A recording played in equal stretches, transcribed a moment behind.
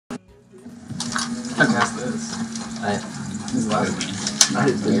Okay.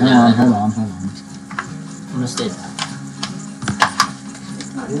 Yeah, hold on. I'm gonna stay back.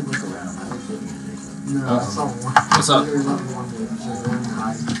 I didn't look around. I was looking at it. No, I saw one. What's up?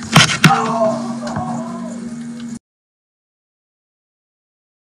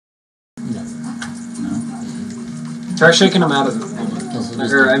 Try shaking him out of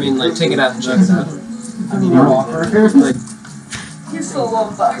it. Or, I mean, like, take it out and check it out. I mean, you're awkward. Like, He's still a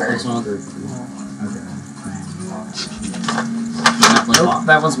little bugger. Nope,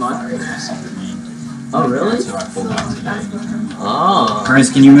 that was mine. Oh, really? Oh.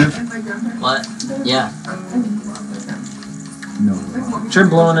 Chris, can you move? What? Yeah. No. Try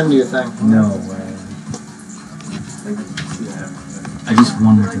blowing into your thing. No way. I just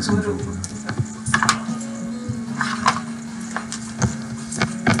won with this controller.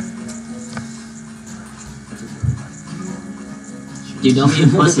 Dude, don't be a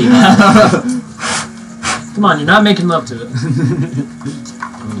pussy. Come on, you're not making love to it.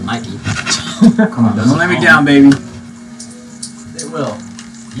 Might be. Come on, don't let me down, baby. They will.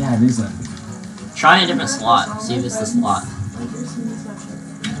 Yeah, it is that. Try a different slot. See if it's the slot.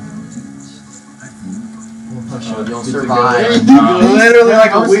 You'll survive. literally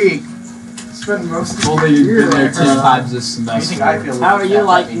like a week. Spend most of the Only you've year been there there. 10 times this You semester. think I feel How are you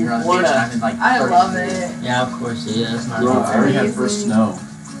liking you're on the Florida? beach and I'm in like I 30 love it. Yeah, of course he is. Not Bro, I already had Crazy. first snow.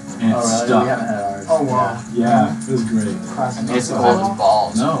 And Oh, it's really? stuck. We haven't had ours. Oh, wow. Yeah, it was great. It's cold as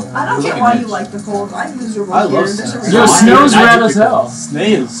balls. No. I don't get why you like the cold. I'm miserable I here. love There's a snow. reason Yo, why. snow's rad as hell.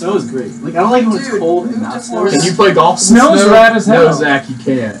 Snow is great. Like, I don't like when it's Dude, cold move and to not snow. Florida. Can you play golf? in the Snow's snow? rad as hell. No, Zach, you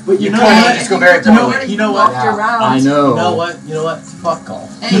can't. But you No, can't and just go you very have to differently. already You know walked what? around. I know. You know what? You know what? Fuck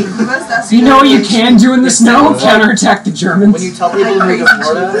golf. Hey, give us that. You know what you can do in the snow? It's Counterattack the Germans. When you tell I people to know move you to do,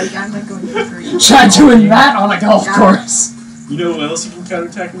 Florida, like, I'm like going to agree. Try doing that on a golf course. You know what else you can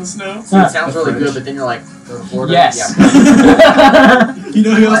counterattack in the snow? it sounds really good, but then you're like, go to Florida? Yes. Yeah. You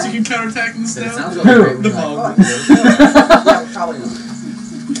know who else you can counterattack in the It snow? sounds really great. when The you're like, Mongols. yeah, probably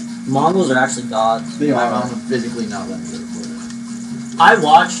not. Mongols are actually gods. My mom would physically not let me go to Florida. I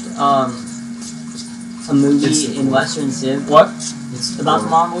watched a movie in Western Civ. What? It's about the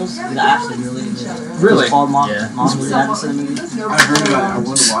Mongols. It's actually really good. Really? It's called Yeah. Mongols. You haven't seen the movie? I heard about it. I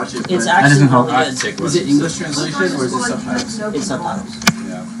want to watch it. It's but- actually help. really good. Is it English translation or is it subtitles? It's subtitles.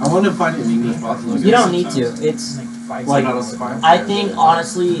 Yeah. I want to find it in English, but I'll have to look You at don't need to. subtitles. It's Like, I think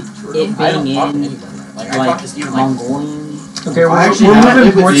honestly, it I being don't talk to in anybody. Like, I like talk to Steven like, Mongolian. Okay, I we're actually moving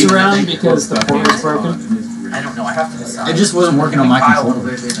live with ports the- around because the port is broken. I don't know, I have to decide. It just wasn't working on my Kyle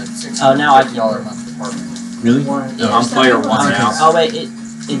controller. live in a Oh, now I can. $650 a month apartment. Really? Yeah. I'm player one now. Oh wait,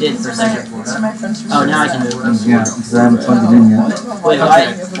 it did for a second. Oh, now I can move. Yeah, because I haven't plugged it in yet. Wait,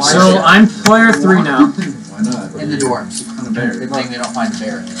 Okay. So I'm player 3 now. Why not? In the dorms. Good thing they don't find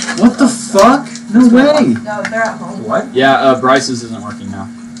bear. What the fuck? No way! No, they're at home. What? Yeah, Bryce's isn't working now.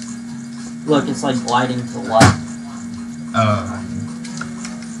 Look, it's like gliding to what?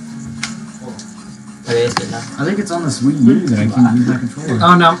 Okay, it's good now. I think it's on this Wii U that I can't use my controller.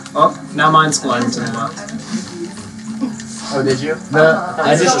 Oh no. Oh, now mine's gliding to the left. Oh, did you?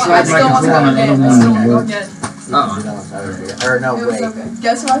 I just I tried my still want controller to and the other go one again. wouldn't work. Uh-oh. Or no, It was wait. so good.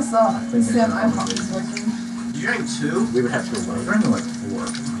 Guess what I saw? Sam, I'm always working. You drank 2? We would have to wait. drank like 4.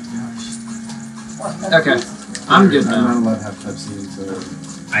 Okay. I'm good I'm not now. allowed to have Pepsi until...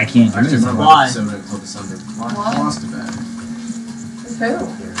 I can't do it. Why? Soda until December. Why? Lost a bet. Who?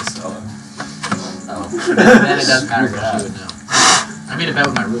 Oh. Then it doesn't matter what she would know. I made a bet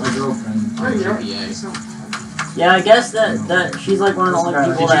with my My girlfriend. for GPA. Yeah, I guess that she's like one of the only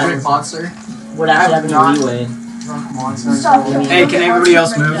Did people you drink that Monster? would actually have not. any leeway. Drunk monster. Stop. Hey, can everybody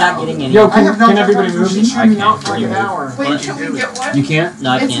else move? You're not getting any. Yo, I have not can everybody move? She chewed me out for like an I hour. Wait, can we get one? You can't?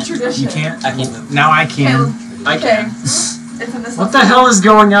 No, I It's a can't. tradition. You can't? I can't move. Now I can. I Okay. can. It's in this What the hell is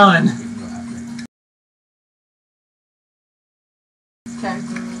going on? Okay.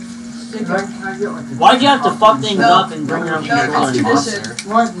 Can I get like a... Why'd you have to fuck things No. up and bring your own You can controller? get tradition. Monster.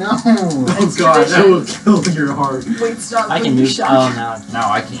 What? No. It's God, that will tradition. kill your heart. Wait, stop. I can When you move. shot- Oh, no. No,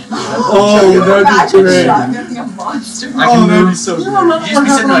 I can't. Oh, Imagine that'd be great. shotgunning a monster. I can move. so You know, You just be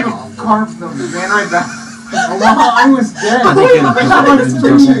sitting like, carp them, man, right back. Oh, wow, I was dead. I think Wait, in let me the find public this is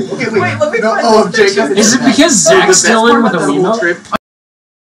thing. okay. okay, Wait, let me no, find oh, this Jacob. picture. Is it because Zach's still in with a Wii Remote?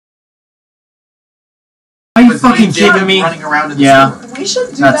 Are you Was fucking me and Jacob kidding me? running around in the Yeah. store. We should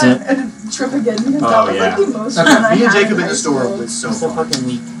do That's that at a trip again because that Oh, was yeah. like the most Okay. fun I Me and had Jacob in high the store school. was so I'm so fun. fucking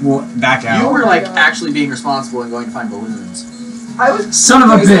weak. Well, back out. You were Oh my like God. actually being responsible and going to find balloons. I was. Son of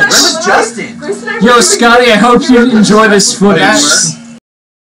a Grace and I bitch. were Where was literally- Justin? Grace and I were Yo, doing Scotty, I hope you enjoy this footage. That's-